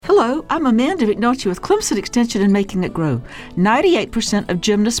Hello, I'm Amanda McNulty with Clemson Extension and Making It Grow. 98% of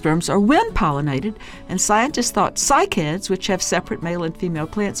gymnosperms are wind-pollinated, and scientists thought cycads, which have separate male and female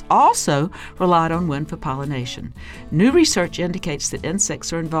plants, also relied on wind for pollination. New research indicates that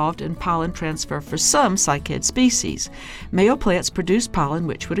insects are involved in pollen transfer for some cycad species. Male plants produce pollen,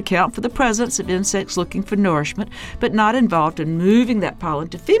 which would account for the presence of insects looking for nourishment, but not involved in moving that pollen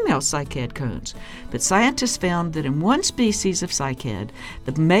to female cycad cones. But scientists found that in one species of cycad,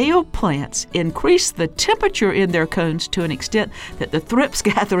 the male plants increased the temperature in their cones to an extent that the thrips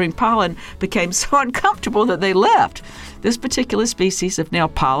gathering pollen became so uncomfortable that they left. This particular species of now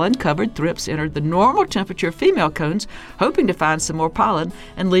pollen-covered thrips entered the normal temperature female cones, hoping to find some more pollen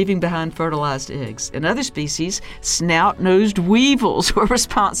and leaving behind fertilized eggs. In other species, snout-nosed weevils were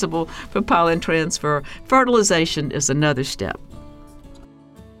responsible for pollen transfer. Fertilization is another step.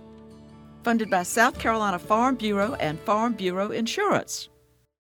 Funded by South Carolina Farm Bureau and Farm Bureau Insurance.